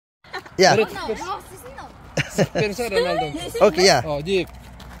Yeah. Spencer Ronaldo. Okay, yeah. Oh, deep.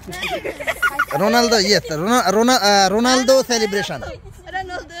 Ronaldo, yes. Ronaldo celebration.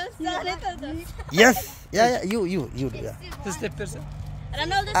 Yes. Yeah. You. Yeah. Step person.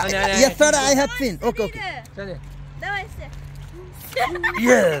 Yes, sir. I have seen. Okay.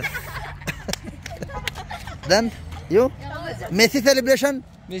 Yes. Then you. Messi celebration.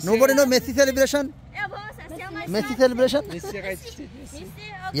 Nobody know Messi celebration. Messi celebration.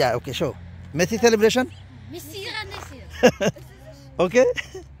 Yeah. Okay. Show. Messi celebration. Okay.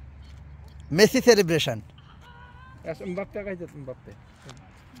 Messi celebration. Yes, Mbappe kaydı Mbappe.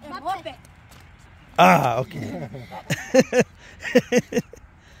 Okay.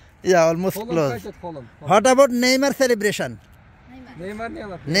 Yeah, almost close. What about Neymar celebration?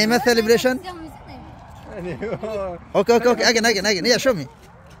 Neymar celebration? Okay. Again. Yeah, show me.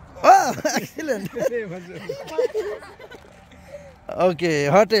 Oh, excellent. Okay,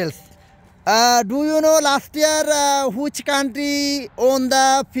 what else? Do you know last year which country won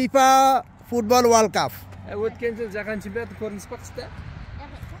the FIFA Football World Cup? Өткен жыл жаһан чемпионаты көрініс бақ сізде?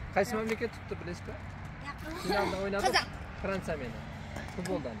 Қайсы мемлекет тұтты білесіз бе? Финалда ойнады Франциямен.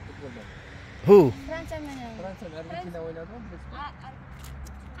 Футболдан. Who? Франциямен Аргентина ойнады ғой білесіз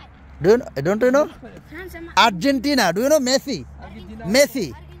бе? Don't you know? Argentina. Do you know Messi? Messi.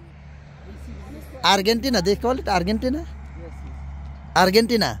 Argentina. They call it Argentina?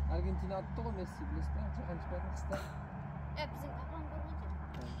 Argentina. Argentina attı ғой Messi білесіз бе? Жаһан чемпионаты сізде?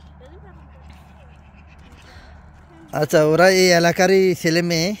 আচ্ছা ওরা এই এলাকারই ছেলে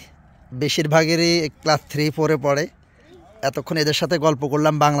মেয়ে বেশিরভাগেরই class 3-4 পড়ে এতক্ষণ এদের সাথে গল্প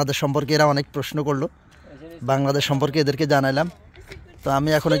করলাম বাংলাদেশ সম্পর্কে এরা অনেক প্রশ্ন করলো বাংলাদেশ সম্পর্কে এদেরকে জানালাম তো আমি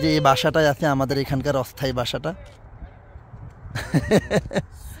এখন যে এই বাসাটায় আছি আমাদের এখানকার অস্থায়ী বাসাটা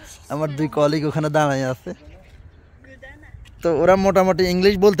আমার দুই কলিগ ওখানে দাঁড়ায় আছে তো ওরা মোটামুটি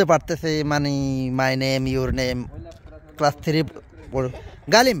ইংলিশ বলতে পারতেছে মানে my name your name class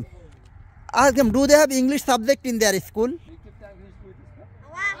 3 গালিম Ask them, do they have English subject in their school?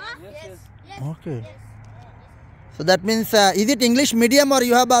 Okay. So that means, is it English medium or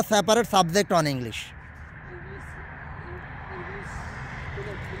you have a separate subject on English?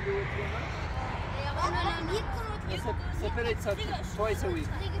 Separate subject, twice a week.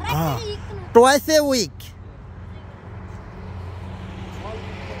 Twice a week.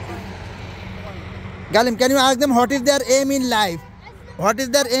 Galim, can you ask them what is their aim in life? What is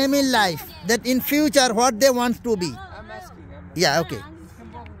their aim in life? That in future, what they want to be? I'm asking. Yeah, okay.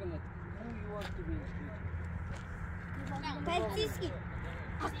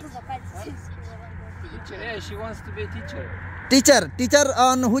 Teacher, yeah, she wants to be a teacher. Teacher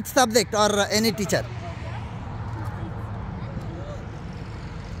on which subject or any teacher?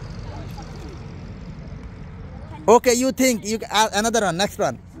 Okay, you think you another one, next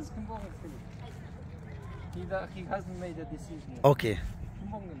one. He hasn't made a decision. Okay.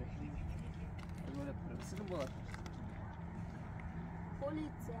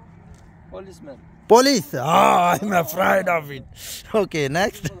 Policeman. Police. I'm afraid of it. Okay,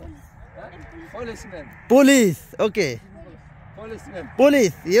 next. Policeman. Police. Okay. Policeman.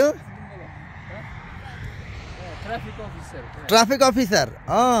 Police. You? Traffic officer. Traffic officer.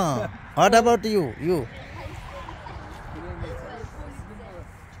 What about you? You?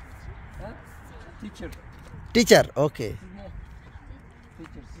 Teacher. Teacher. Okay.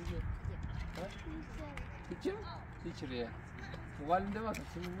 Teacher, yeah.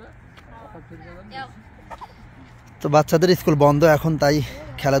 তো বাচ্চাদের school বন্ধ এখন তাই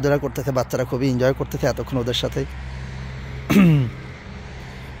খেলাধুলা করতেছে বাচ্চারা খুবই enjoy করতেছে এতক্ষণ ওদের সাথে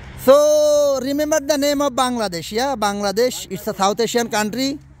So remember the name of Bangladesh, yeah? Bangladesh, it's a South Asian country.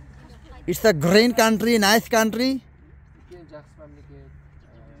 It's a green country, nice country.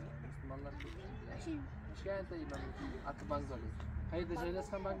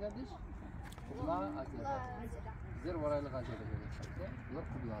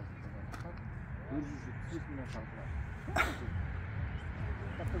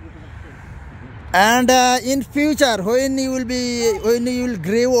 And in future, when you will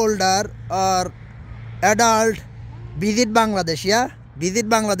grow older or adult, visit Bangladesh, yeah? Visit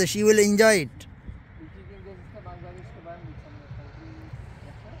Bangladesh, you will enjoy it.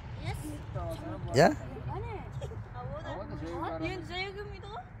 Yeah?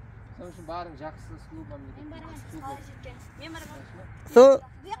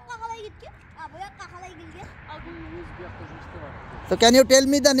 So can you tell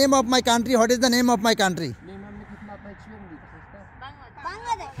me the name of my country? What is the name of my country?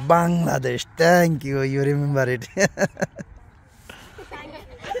 Bangladesh. Thank you. You remember it.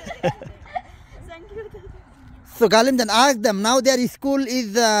 So Galimjan, ask them, now their school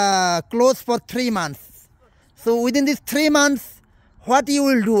is closed for 3 months. So within these 3 months, what you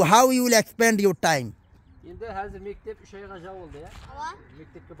will do? How you will expend your time? Endi hozir mektep 3 oyga javob oldi ya.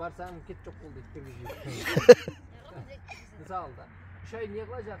 Mektepga barsam ketchoq bo'ldi kirgizib. Misalda 3 oy ne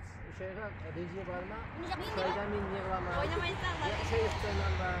qilacaksın? 3 oyga reja bormi? 3 oyda men ne qilaman? O'ynamaysan. 3 oy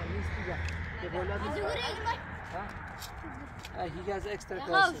istayman va ne istayman deb o'yladim. Ha? He has extra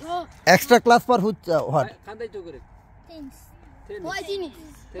classes. Extra class for which, what? Qanday to kerak? Tennis.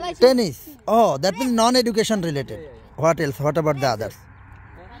 Tennis. Oh, that means non-education related. What else? What about the others?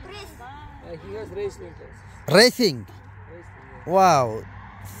 He has racing classes. Racing. Racing, yeah. Wow.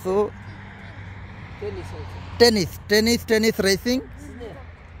 So Tennis also. tennis, racing. Siz ne?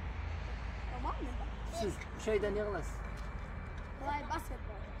 Siz 3 oyda ne qilasiz?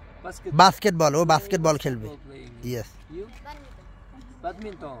 Basketball. Oh, basketball খেলবে. Playing. Yes. You?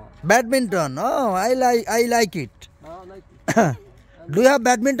 Badminton. Badminton. Oh, I like it. Oh, like it. Do you have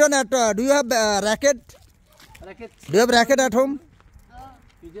badminton at? Do you have racket? Racket. Do you have racket at home?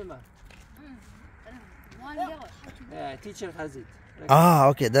 You do, man. Yeah, teacher has it. Racket. Ah,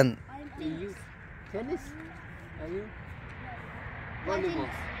 okay then. You tennis? Are you? Volleyball.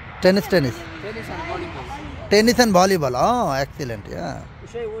 Tennis. Tennis and volleyball. Tennis and volleyball. Oh, excellent. Yeah.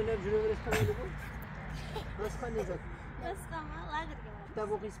 Şey oynayıp jüreverişten volleyball. Başka ne zaten?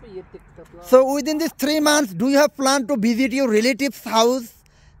 Kitap okuyup yettik kitaplar. So within these 3 months, do you have planned to visit your relatives' house,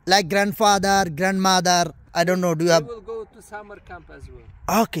 like grandfather, grandmother? I don't know. Do you We have? will go to summer camp as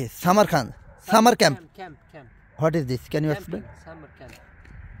well. Okay, summer camp. Camp. What is this? Can you Camping, explain? summer camp.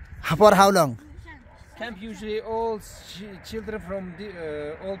 For how long? Camp usually all children from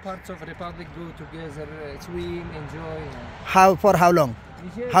all parts of Republic go together, swim, enjoy. For how long?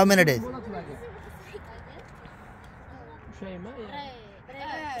 How many days? Şey mi?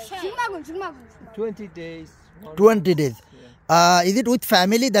 중마군. 20 days. 20 days. Is it with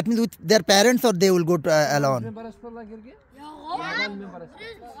family? That means with their parents, or they will go to, alone?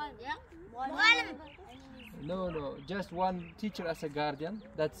 No, just one teacher as a guardian.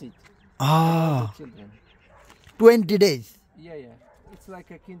 That's it. Ah, Children. 20 days. Yeah. It's like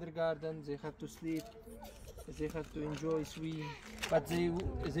a kindergarten. They have to sleep. They have to enjoy swim, but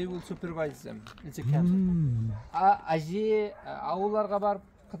they will supervise them. It's a camp. Aji avullarga barıp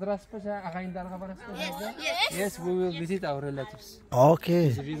kıdırasıp pa, agayındarga barasıp pa? Yes, we will visit our relatives. Okay.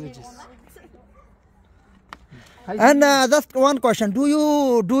 The villages. And just one question: Do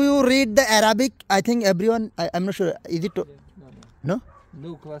you read the Arabic? I think everyone. I'm not sure. Is it? No.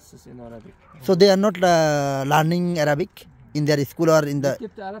 No classes in Arabic. So they are not learning Arabic in their school or in the.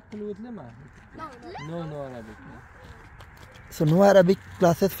 Mektepte Arap tili öğretilme. No Arabic. No. So no Arabic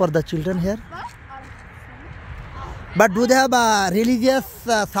classes for the children here. But do they have a religious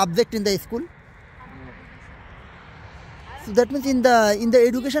subject in the school? So that means in the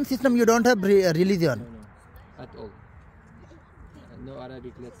education system you don't have religion. No. At all. No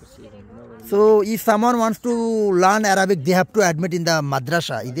Arabic letters even. No religion. So if someone wants to learn Arabic, they have to admit in the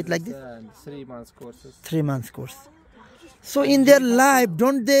madrasa. Is it like this? 3 months courses. 3 months course. So in their life,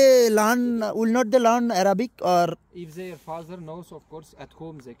 don't they learn? Will not they learn Arabic or? If their father knows, of course, at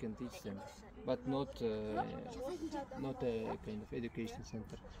home they can teach them, but not a kind of education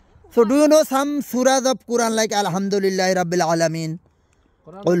center. So do you know some surahs of Quran like Alhamdulillahi Rabbil Alamin,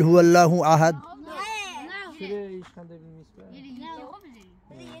 Qul Huwallahu Ahad?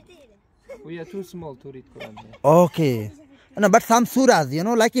 We are too small to read Quran. Okay, no, but some surahs,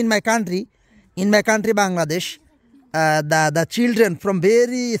 like in my country, Bangladesh, the children from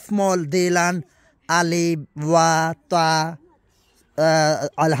very small they learn Alif, Wa, Ta,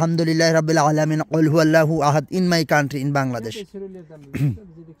 Alhamdulillahi Rabbil Alamin, Qul Huwallahu Ahad in my country in Bangladesh.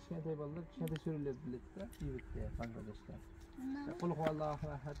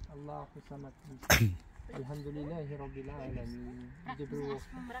 Alhamdulillahi Rabbil Alamin.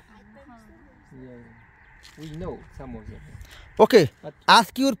 We know some of them. Okay,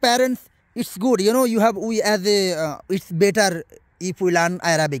 ask your parents. It's good, it's better if we learn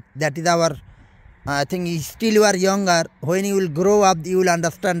Arabic. That is our, I think still you are younger. When you will grow up, you will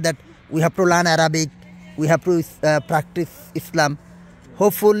understand that we have to learn Arabic. We have to practice Islam.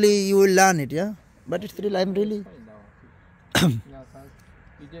 Hopefully you will learn it, yeah. But it's really, I'm really.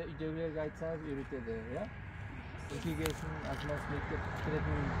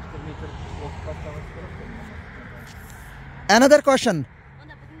 Another question.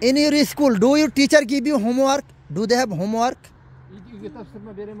 In your school, do your teacher give you homework? Do they have homework?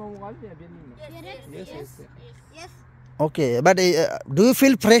 Yes. Okay, but do you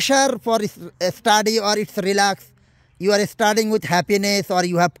feel pressure for study or it's relaxed? You are studying with happiness or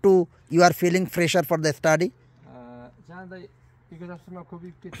you are feeling pressure for the study? андай үйге тапсырма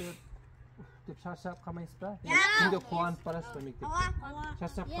көбейіп кетіп деп шаршап қалмайсыз ба? Күнде қуанып барасыз ба мектепке?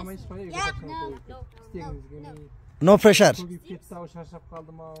 Шаршап қалмайсыз ба? Үйге тапсырма көбейіп кетіп істегіңіз келмей. No pressure. Көбейіп кетті ау, шаршап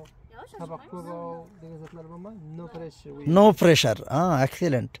қалдым ау, сабақ көп ау деген заттар бар ма? No pressure. No pressure. Ah,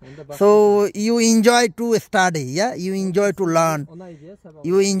 excellent. So you enjoy to study, yeah? You enjoy to learn. Ұнайды, сабақ.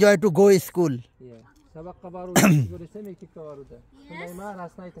 You enjoy to go school. Иә. Сабаққа баруды көресе, мектепке баруды. Сондай ма?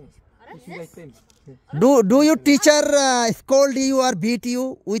 Расын айтыңыз. Ешкімге айтпаймыз. Do your teacher scold you or beat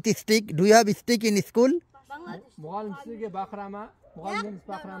you with stick? Do you have stick in school? Мұғалім сізге бақыра ма? Мұғалімдеріңіз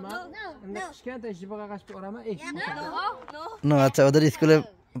бақыра ма? Кішкентай жібіға қашып ұра ма? No, আচ্ছা ওদের স্কুলে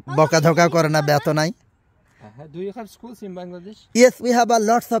বকাঝকা করে না ব্যত নাই। Do you have schools in Bangladesh? Yes, we have a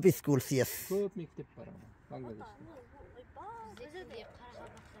lots of schools, yes. Көп мектеп бар Bangladesh'te.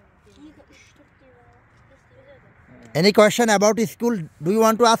 Any question about school? Do you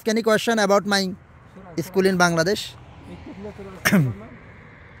want to ask any question about my school in Bangladesh? Мектепте тұрасыз ба?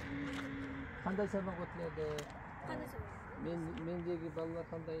 Қандай сабақ өтіледі? Мендегі балалар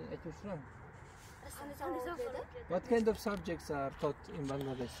қандай айтып сұрам? What kind of subjects are taught in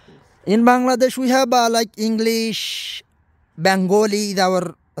Bangladesh schools? In Bangladesh, we have like English, Bengali is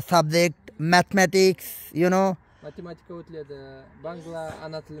our subject, mathematics, you know. Математика өтіледі, бангла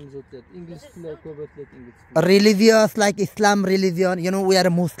ана тіліміз өтіледі, инглиш тілі көп өтіледі, инглиш тілі. Religious, like Islam religion, you know, we are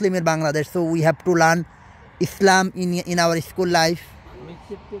a Muslim in Bangladesh, so we have to learn Islam in our school life.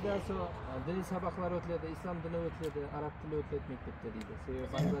 Мектепте де сол діни сабақлар өтіледі, ислам діні өтіледі, араб тілі өтіледі мектепте дейді. Себебі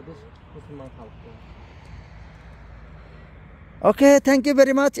Бангладеш мұсылман халқы. Okay, thank you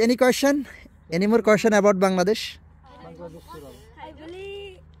very much. Any question? Any more question about Bangladesh? Bangladesh туралы.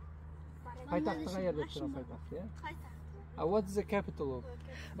 Пайтақты қай жерде тұрған пайтақ, иә? What is the capital of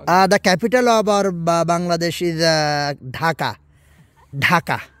Bangladesh? The capital of our Bangladesh is Dhaka.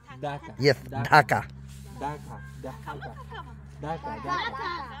 Dhaka. Dhaka. Yes, Dhaka. Dhaka.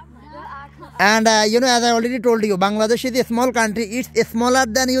 And you know, as I already told you, Bangladesh is a small country. It's smaller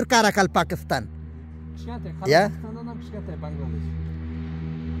than your Karakal, Pakistan. Yeah.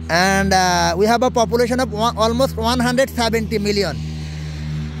 And we have a population of almost 170 million.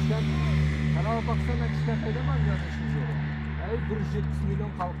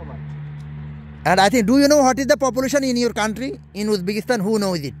 And I think, do you know what is the population in your country? In Uzbekistan, who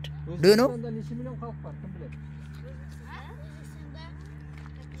knows it? Do you know?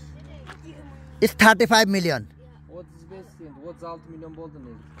 It's 35 million.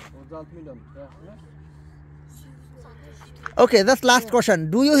 Okay, that's last question.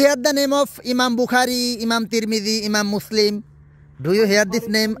 Do you hear the name of Imam Bukhari, Imam Tirmidhi, Imam Muslim? Do you hear this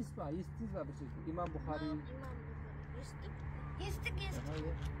name?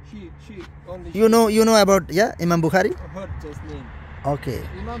 You know about, yeah, Imam Bukhari? Heard his name. Okay.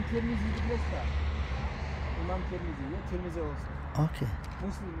 Imam Tirmidhi bilir mi? Imam Tirmidhi, ya Tirmidhi olsun. Okay.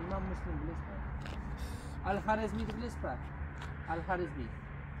 Muslim, İmam Muslim bilir mi? Al-Harizmi bilir mi? Al-Harizmi.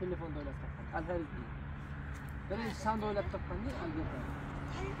 Telefonda öyle takkan. Al-Harizmi. Birinci Şam'da öyle takkan ne? Al-Biruni.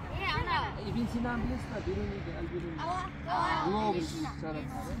 İbn Sinan bilir mi? Biruni'ydi, Al-Biruni. Global şarapları.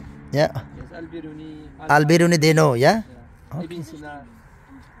 Yeah. Yes, Al-Biruni. Al-Biruni, they know, yeah? Okay. İbn Sinan.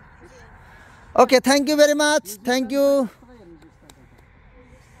 Okay, thank you very much. Thank you.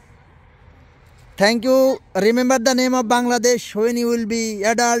 Thank you. Remember the name of Bangladesh. When you will be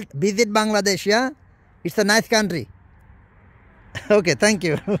adult, visit Bangladesh, yeah? It's a nice country. Okay, thank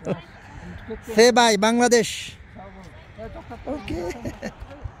you. Say bye, Bangladesh. Okay.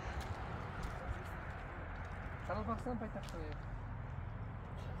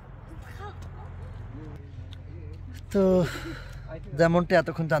 তো যেমনটি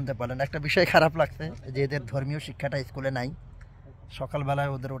এতক্ষণ জানতে পারলেন, একটা বিষয় খারাপ লাগছে যে এদের ধর্মীয় শিক্ষাটা স্কুলে নাই, সকালবেলায়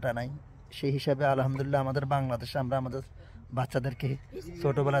ওদের ওটা নাই। সেই হিসাবে আলহামদুলিল্লাহ আমাদের বাংলাদেশে আমরা আমাদের বাচ্চাদেরকে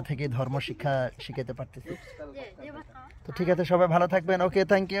ছোটবেলা থেকে ধর্ম শিক্ষা শিখাতে পারতেছি। তো ঠিক আছে, সবাই ভালো থাকবেন। ওকে,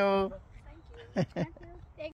 থ্যাংক ইউ।